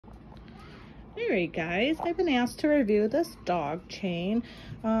Alright guys, I've been asked to review this dog chain.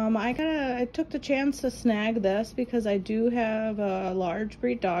 I took the chance to snag this because I do have a large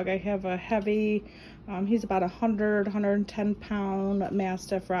breed dog. I have a heavy, he's about 110 pound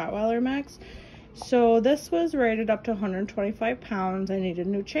Mastiff Rottweiler mix. So this was rated up to 125 pounds. I needed a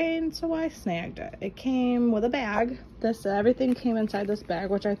new chain, so I snagged it. It came with a bag. Everything came inside this bag,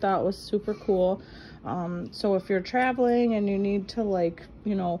 which I thought was super cool. So if you're traveling and you need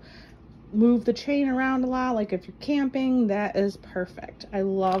to move the chain around a lot, like if you're camping, that is perfect. I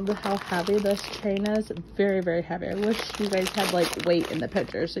love how heavy this chain is. Very, very heavy. I wish you guys had weight in the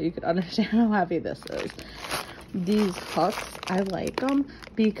picture so you could understand how heavy this is. These hooks, I like them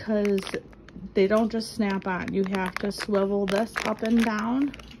because they don't just snap on. You have to swivel this up and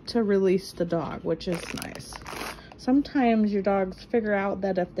down to release the dog, which is nice. Sometimes your dogs figure out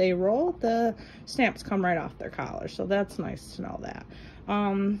that if they roll, the snaps come right off their collar, so that's nice to know that.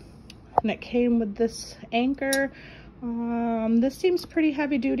 And it came with this anchor. This seems pretty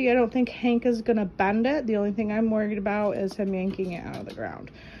heavy duty. I don't think Hank is gonna bend it. The only thing I'm worried about is him yanking it out of the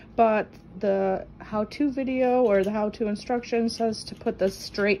ground. But the how-to video or the how-to instruction says to put this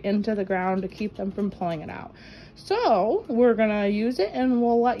straight into the ground to keep them from pulling it out. So we're gonna use it and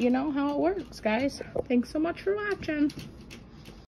we'll let you know how it works, guys. Thanks so much for watching.